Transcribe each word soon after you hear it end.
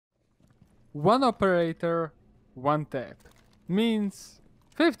One operator, one tap. Means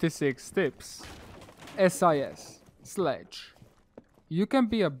 56 tips. SIS, Sledge. You can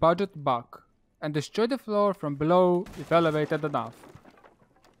be a budget buck and destroy the floor from below if elevated enough.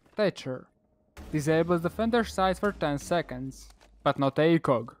 Thatcher. Disables defender sights for 10 seconds, but not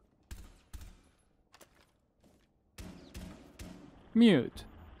ACOG. Mute.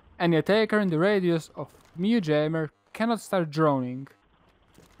 Any attacker in the radius of Mute Jammer cannot start droning.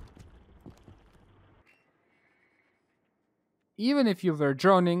 Even if you were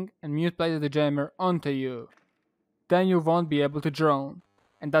droning and Mute placed the jammer onto you, then you won't be able to drone.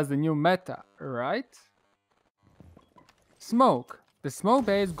 And that's the new meta, right? Smoke. The smoke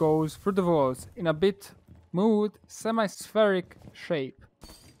base goes through the walls in a bit smooth, semi-spheric shape.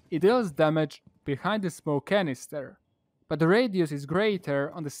 It deals damage behind the smoke canister, but the radius is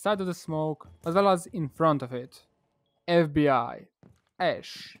greater on the side of the smoke as well as in front of it. FBI.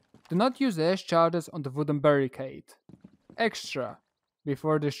 Ash. Do not use ash charges on the wooden barricade. Extra.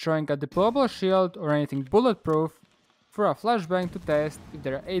 Before destroying a deployable shield or anything bulletproof, throw a flashbang to test if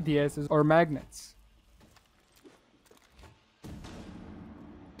there are ADSs or magnets.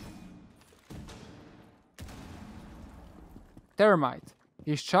 Termite.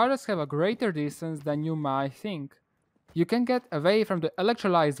 His charges have a greater distance than you might think. You can get away from the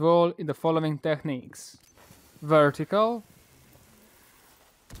electrolyzed wall in the following techniques. Vertical.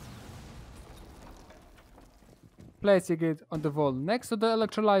 Placing it on the wall next to the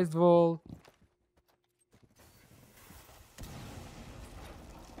electrolyzed wall.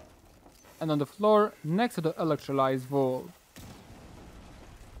 And on the floor next to the electrolyzed wall.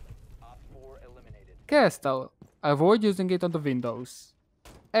 Castle. Avoid using it on the windows.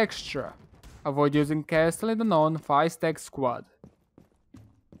 Extra. Avoid using Castle in the non-5 stack squad.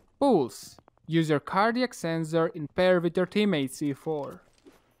 Pulse. Use your cardiac sensor in pair with your teammate's C4.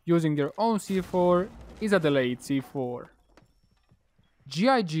 Using your own C4 is a delayed C4.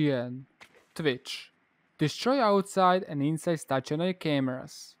 GIGN. Twitch. Destroy outside and inside stationary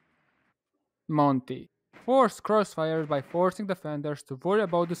cameras. Monty. Force crossfire by forcing defenders to worry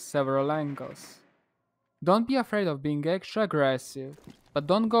about the several angles. Don't be afraid of being extra aggressive, but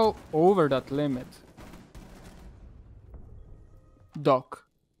don't go over that limit. Doc.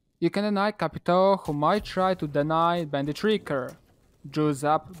 You can deny Capito who might try to deny Bandit Trigger. Juice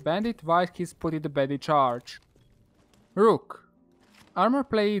up Bandit while he's putting the Bandit charge. Rook. Armor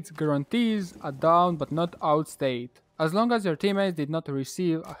plates guarantees a down but not out state, as long as your teammates did not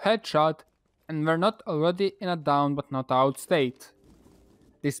receive a headshot and were not already in a down but not out state.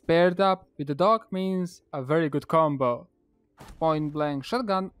 This paired up with the dog means a very good combo. Point blank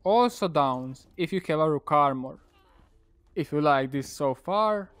shotgun also downs if you have a Rook armor. If you like this so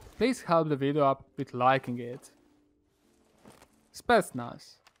far, please help the video up with liking it.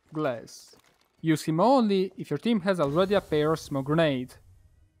 SPETSNAZ. Glass. Use him only if your team has already a pair of smoke grenade.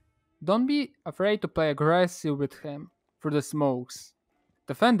 Don't be afraid to play aggressive with him through the smokes.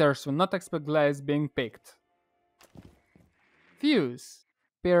 Defenders will not expect Glass being picked. Fuse.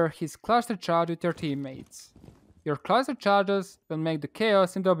 Pair his cluster charge with your teammates. Your cluster charges will make the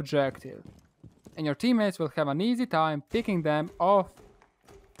chaos in the objective, and your teammates will have an easy time picking them off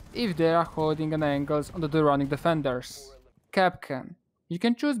if they are holding an angles on the running defenders. Capcan. You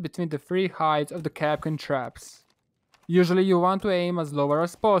can choose between the 3 heights of the Capcan traps. Usually you want to aim as lower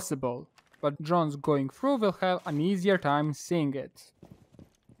as possible, but drones going through will have an easier time seeing it.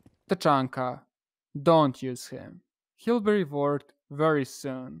 Tachanka. Don't use him. He'll be reworked very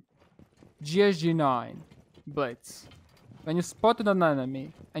soon. GSG-9. Blitz. When you spotted an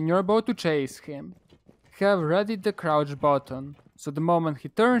enemy and you're about to chase him, have ready the crouch button, so the moment he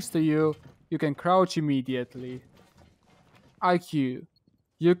turns to you, you can crouch immediately. IQ.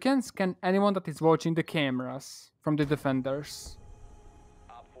 You can scan anyone that is watching the cameras from the defenders.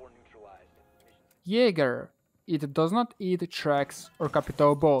 Jaeger. It does not eat tracks or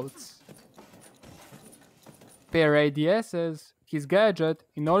Capito bolts. Pair ADSs his gadget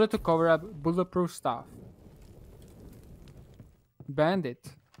in order to cover up bulletproof stuff. Bandit.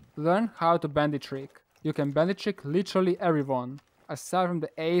 Learn how to bandit trick. You can bandit trick literally everyone, aside from the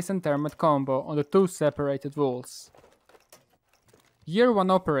Ace and Termite combo on the 2 separated walls. Year 1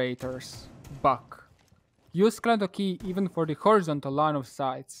 operators. Buck. Use Clando key even for the horizontal line of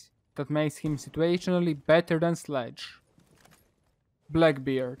sights. That makes him situationally better than Sledge.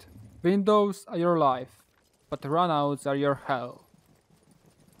 Blackbeard. Windows are your life, but runouts are your hell.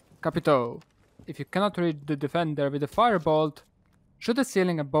 Capito. If you cannot reach the defender with a firebolt, shoot the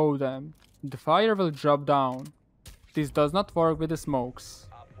ceiling above them. The fire will drop down. This does not work with the smokes.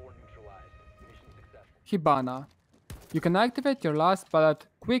 Hibana. You can activate your last pallet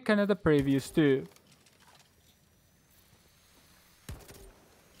quicker than the previous two.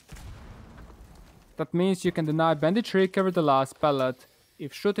 That means you can deny bandage recovery the last pallet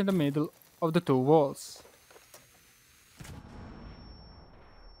if shot in the middle of the two walls.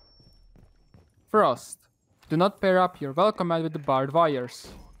 Frost. Do not pair up your welcome mat with the barbed wires.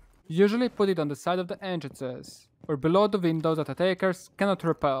 Usually put it on the side of the entrances, or below the windows that attackers cannot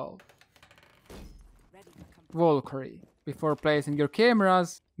repel. Valkyrie. Before placing your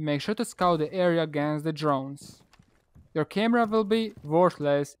cameras, make sure to scout the area against the drones. Your camera will be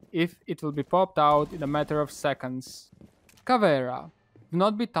worthless if it will be popped out in a matter of seconds. Cavalry. Do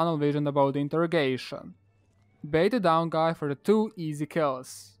not be tunnel visioned about the interrogation. Bait the down guy for the 2 easy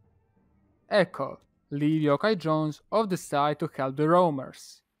kills. Echo. Leave yokai drones off the side to help the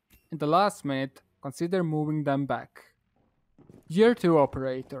roamers. In the last minute, consider moving them back. Year 2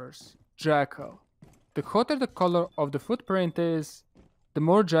 operators. Jackal. The hotter the color of the footprint is, the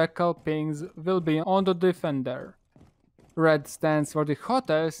more Jackal pings will be on the defender. Red stands for the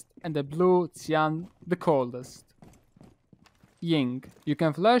hottest and the blue cyan the coldest. Ying. You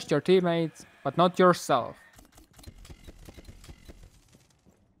can flash your teammates, but not yourself.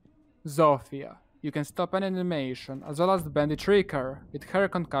 Zofia. You can stop an animation, as well as the bandit trigger with her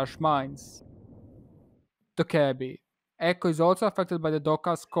concuss mines. Tokebi. Echo is also affected by the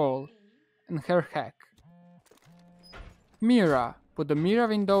Doka's call and her hack. Mira. Put the mirror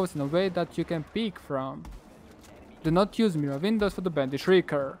windows in a way that you can peek from. Do not use mirror windows for the bandit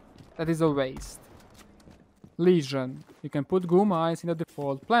trigger. That is a waste. Legion. You can put goo mines in the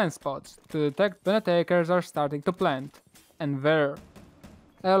default plant spots to detect when attackers are starting to plant. And where.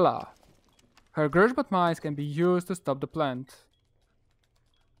 Ella. Her Grudgebot mines can be used to stop the plant.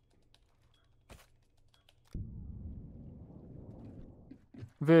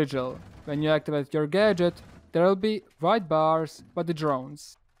 Vigil. When you activate your gadget, there will be white bars by the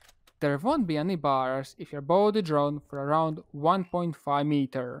drones. There won't be any bars if you're above the drone for around 1.5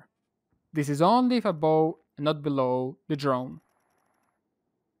 meter. This is only if above and not below the drone.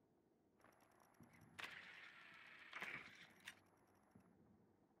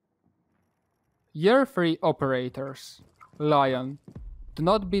 Year 3 operators. Lion. Do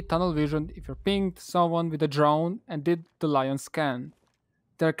not be tunnel visioned if you pinged someone with a drone and did the lion scan.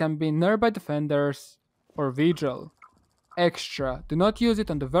 There can be nearby defenders or vigil. Extra. Do not use it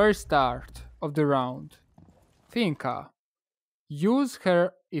on the very start of the round. Finka. Use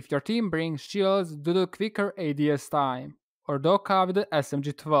her if your team brings shields due to quicker ADS time, or Doka with the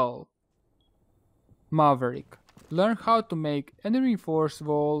SMG-12. Maverick. Learn how to make any reinforced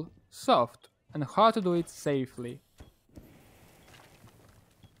wall soft and how to do it safely.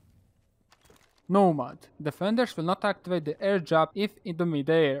 Nomad. Defenders will not activate the air jab if in the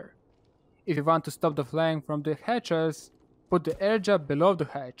mid-air. If you want to stop the flank from the hatches, put the air jab below the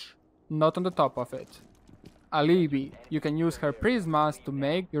hatch, not on the top of it. Alibi. You can use her prismas to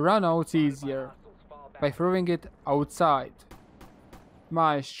make your runouts easier, by throwing it outside.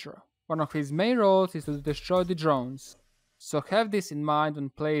 Maestro. One of his main roles is to destroy the drones, so have this in mind when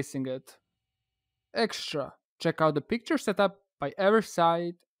placing it. Extra. Check out the picture setup by every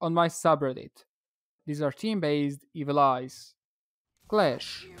side on my subreddit. These are team-based evil eyes.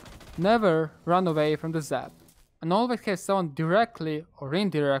 Clash. Never run away from the zap, and always have someone directly or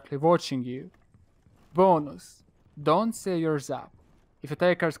indirectly watching you. Bonus. Don't save your zap. If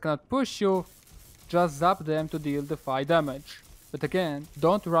attackers cannot push you, just zap them to deal the 5 damage, but again,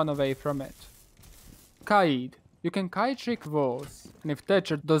 don't run away from it. Kaid. You can kite trick walls, and if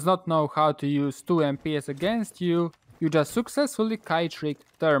Thatcher does not know how to use 2 MPs against you, you just successfully kite trick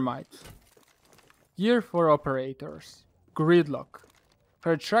Termite. Year 4 operators. Gridlock.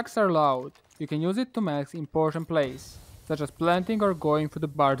 Her tracks are loud, you can use it to max important plays, such as planting or going through the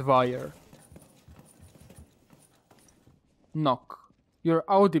barbed wire. Knock. You're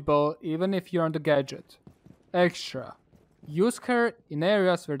audible even if you're on the gadget. Extra. Use her in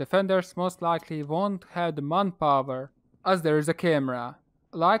areas where defenders most likely won't have the manpower, as there is a camera,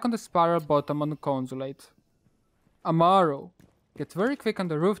 like on the spiral bottom on the consulate. Amaru. Get very quick on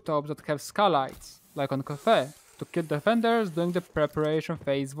the rooftops that have skylights, like on Cafe, to kill defenders doing the preparation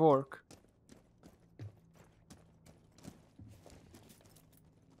phase work.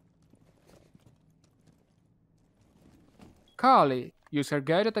 Kali. Use her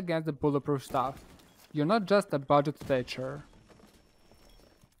gadget against the bulletproof stuff. You're not just a budget thatcher.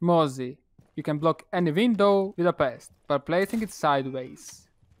 Mozzie. You can block any window with a pest by placing it sideways.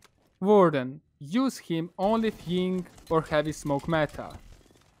 Warden. Use him only if Ying or heavy smoke meta.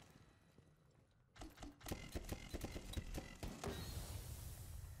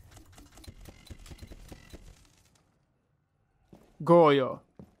 Goyo.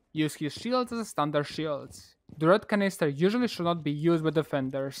 Use his shields as standard shields. The red canister usually should not be used by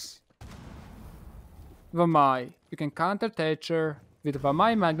defenders. Vamai. You can counter Thatcher with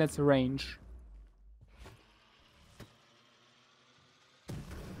Vamai Magnet's range.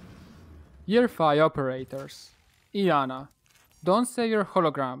 Year 5 Operators. Iana. Don't save your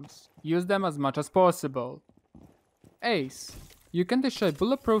holograms. Use them as much as possible. Ace. You can destroy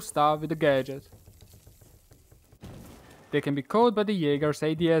bulletproof stuff with the gadget. They can be caught by the Jaeger's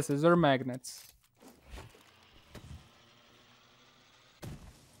ADSs or magnets.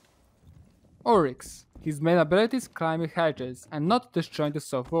 Oryx. His main ability is climbing hatches and not destroying the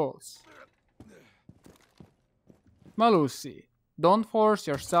soft walls. Malusi. Don't force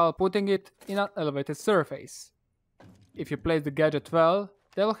yourself putting it in an elevated surface. If you place the gadget well,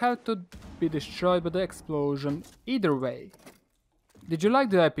 they will have to be destroyed by the explosion either way. Did you like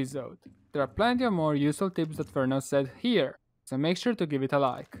the episode? There are plenty of more useful tips that were not said here, so make sure to give it a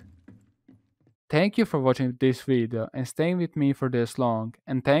like. Thank you for watching this video and staying with me for this long,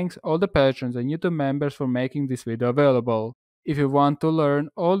 and thanks all the patrons and YouTube members for making this video available. If you want to learn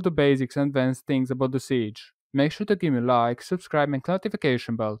all the basics and advanced things about the siege, make sure to give me a like, subscribe and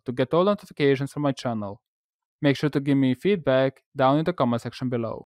notification bell to get all notifications from my channel. Make sure to give me feedback down in the comment section below.